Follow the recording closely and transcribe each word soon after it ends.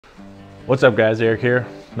What's up guys, Eric here,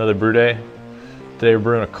 another brew day. Today we're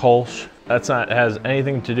brewing a Kolsch. That's not has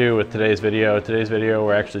anything to do with today's video. Today's video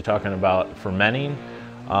we're actually talking about fermenting,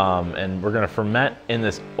 and we're gonna ferment in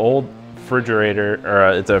this old refrigerator,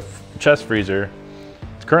 or it's a chest freezer.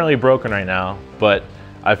 It's currently broken right now, but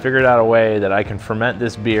I figured out a way that I can ferment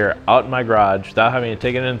this beer out in my garage without having to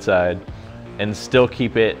take it inside and still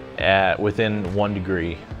keep it at within 1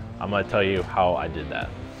 degree. I'm gonna tell you how I did that.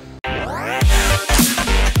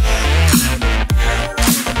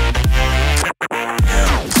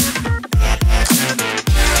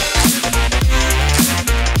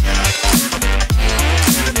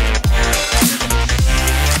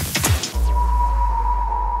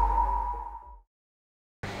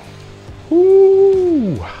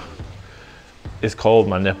 Woo! It's cold,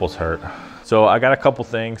 my nipples hurt. So I got a couple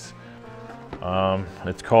things.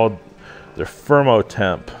 It's called the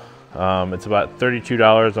Fermentation. It's about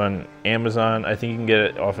 $32 on Amazon. I think you can get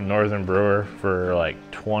it off of Northern Brewer for like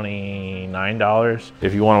 $29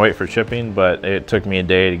 if you want to wait for shipping, but it took me a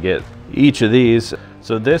day to get each of these.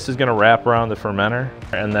 So this is gonna wrap around the fermenter,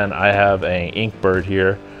 and then I have an ink bird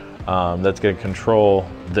here that's gonna control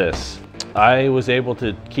this. I was able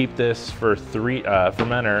to keep this for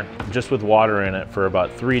fermenter just with water in it for about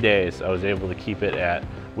 3 days. I was able to keep it at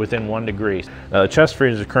within 1 degree. Now the chest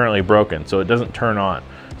freezer is currently broken, so it doesn't turn on.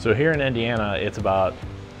 So here in Indiana, it's about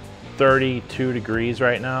 32 degrees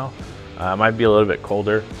right now. It might be a little bit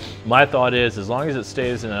colder. My thought is, as long as it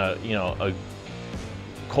stays in a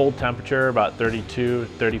cold temperature, about 32,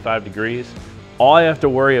 35 degrees, all I have to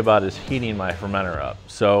worry about is heating my fermenter up.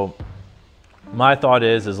 So my thought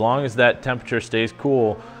is, as long as that temperature stays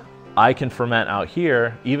cool, I can ferment out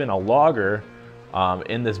here, even a lager,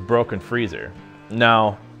 in this broken freezer.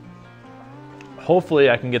 Now, hopefully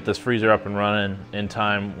I can get this freezer up and running in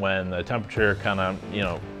time when the temperature kind of,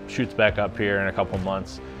 shoots back up here in a couple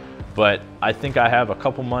months. But I think I have a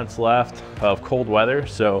couple months left of cold weather,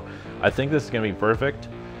 so I think this is gonna be perfect.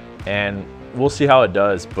 And we'll see how it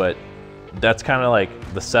does, but that's kind of like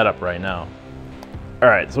the setup right now. All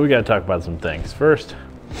right, so we gotta talk about some things. First,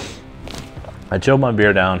 I chilled my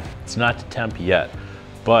beer down. It's not to temp yet,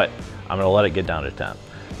 but I'm gonna let it get down to temp.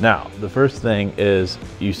 Now, the first thing is,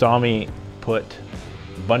 you saw me put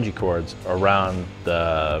bungee cords around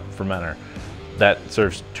the fermenter. That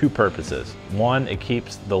serves two purposes. One, it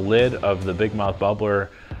keeps the lid of the big mouth bubbler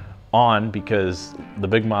on, because the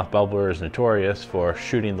big mouth bubbler is notorious for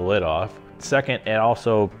shooting the lid off. Second, it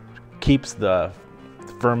also keeps the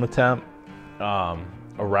fermentation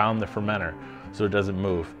around the fermenter so it doesn't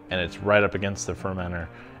move, and it's right up against the fermenter,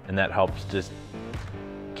 and that helps just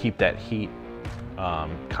keep that heat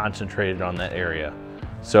concentrated on that area.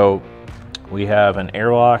 So we have an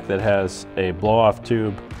airlock that has a blow-off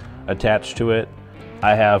tube attached to it.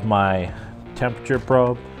 I have my temperature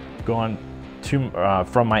probe going to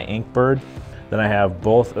from my ink bird. Then I have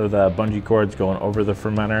both of the bungee cords going over the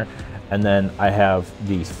fermenter, and then I have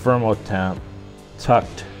the fermentation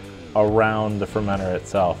tucked around the fermenter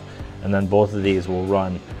itself, and then both of these will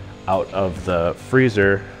run out of the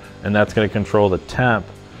freezer, and that's going to control the temp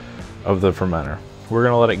of the fermenter. We're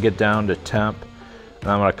going to let it get down to temp, and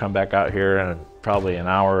I'm going to come back out here in probably an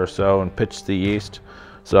hour or so and pitch the yeast.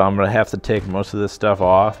 So I'm going to have to take most of this stuff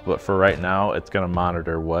off, but for right now it's going to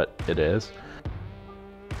monitor what it is.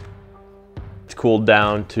 It's cooled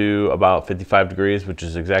down to about 55 degrees, which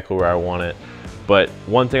is exactly where I want it. But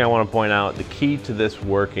one thing I want to point out, the key to this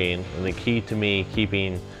working, and the key to me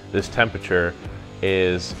keeping this temperature,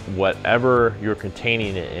 is whatever you're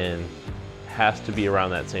containing it in has to be around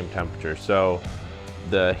that same temperature. So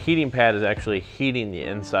the heating pad is actually heating the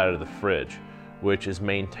inside of the fridge, which is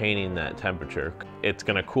maintaining that temperature. It's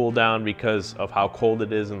gonna cool down because of how cold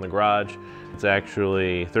it is in the garage. It's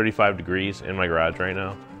actually 35 degrees in my garage right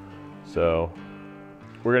now. So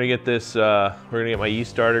we're gonna get this, we're gonna get my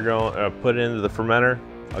yeast starter going, put it into the fermenter.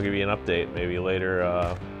 I'll give you an update maybe later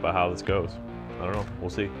about how this goes. I don't know,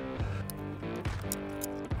 we'll see.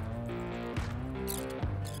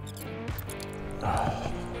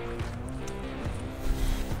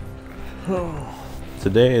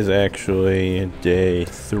 Today is actually day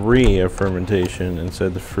 3 of fermentation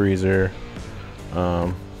inside the freezer.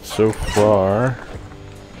 So far,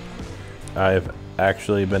 I've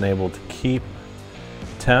actually been able to keep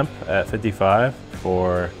temp at 55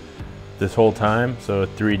 for this whole time, so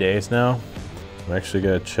 3 days now. I'm actually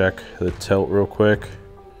gonna check the tilt real quick.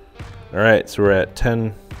 All right, so we're at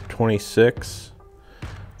 1026. It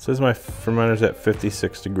says my fermenter's at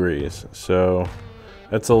 56 degrees, so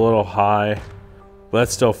that's a little high, but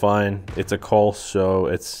that's still fine. It's a Kolsch, so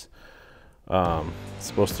it's It's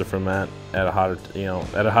supposed to ferment at a hotter,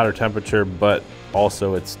 at a hotter temperature, but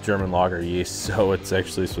also it's German lager yeast, so it's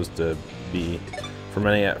actually supposed to be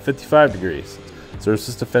fermenting at 55 degrees. So it's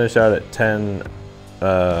supposed to finish out at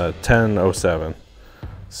 10:07.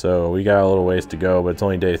 So we got a little ways to go, but it's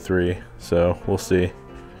only day 3, so we'll see.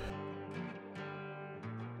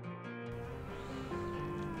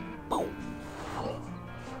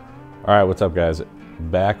 All right, what's up, guys?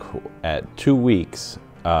 Back at 2 weeks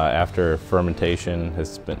after fermentation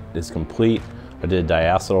is complete. I did a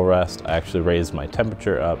diacetyl rest. I actually raised my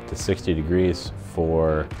temperature up to 60 degrees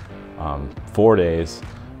for 4 days.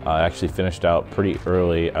 I actually finished out pretty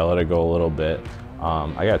early. I let it go a little bit.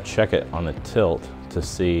 I gotta check it on the tilt to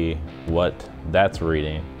see what that's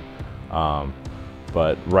reading.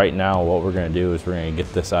 But right now what we're gonna do is we're gonna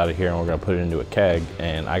get this out of here and we're gonna put it into a keg,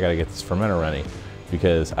 and I gotta get this fermenter ready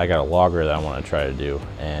because I got a lager that I wanna try to do.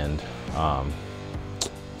 And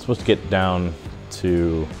it's supposed to get down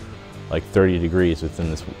to like 30 degrees within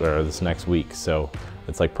this next week. So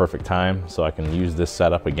it's like perfect time so I can use this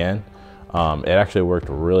setup again. It actually worked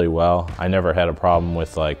really well. I never had a problem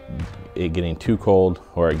with like it getting too cold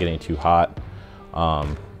or it getting too hot.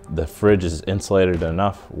 The fridge is insulated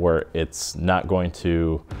enough where it's not going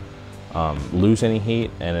to lose any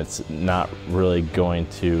heat, and it's not really going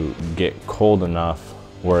to get cold enough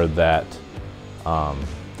where that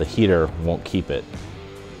the heater won't keep it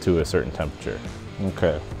to a certain temperature.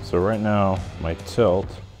 Okay, so right now my tilt,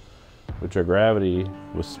 which our gravity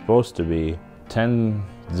was supposed to be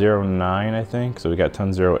 1009, I think. So we got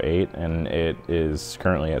 1008, and it is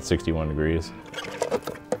currently at 61 degrees.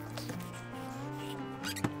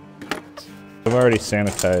 I've already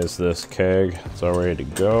sanitized this keg. It's all ready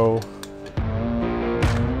to go.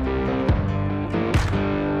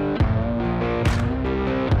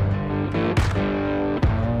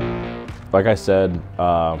 Like I said,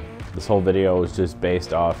 this whole video was just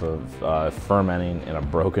based off of fermenting in a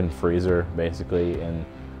broken freezer, basically, in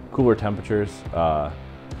cooler temperatures.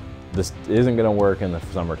 This isn't gonna work in the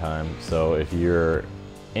summertime, so if you're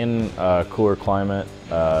in a cooler climate,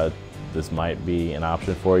 this might be an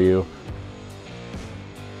option for you.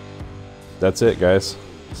 That's it, guys.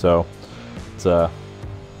 So it's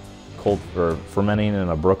cold or fermenting in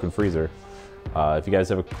a broken freezer. If you guys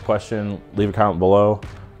have a question, leave a comment below.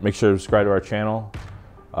 Make sure to subscribe to our channel.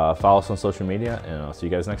 Follow us on social media, and I'll see you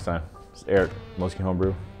guys next time. It's Eric, Moski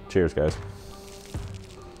Homebrew. Cheers, guys.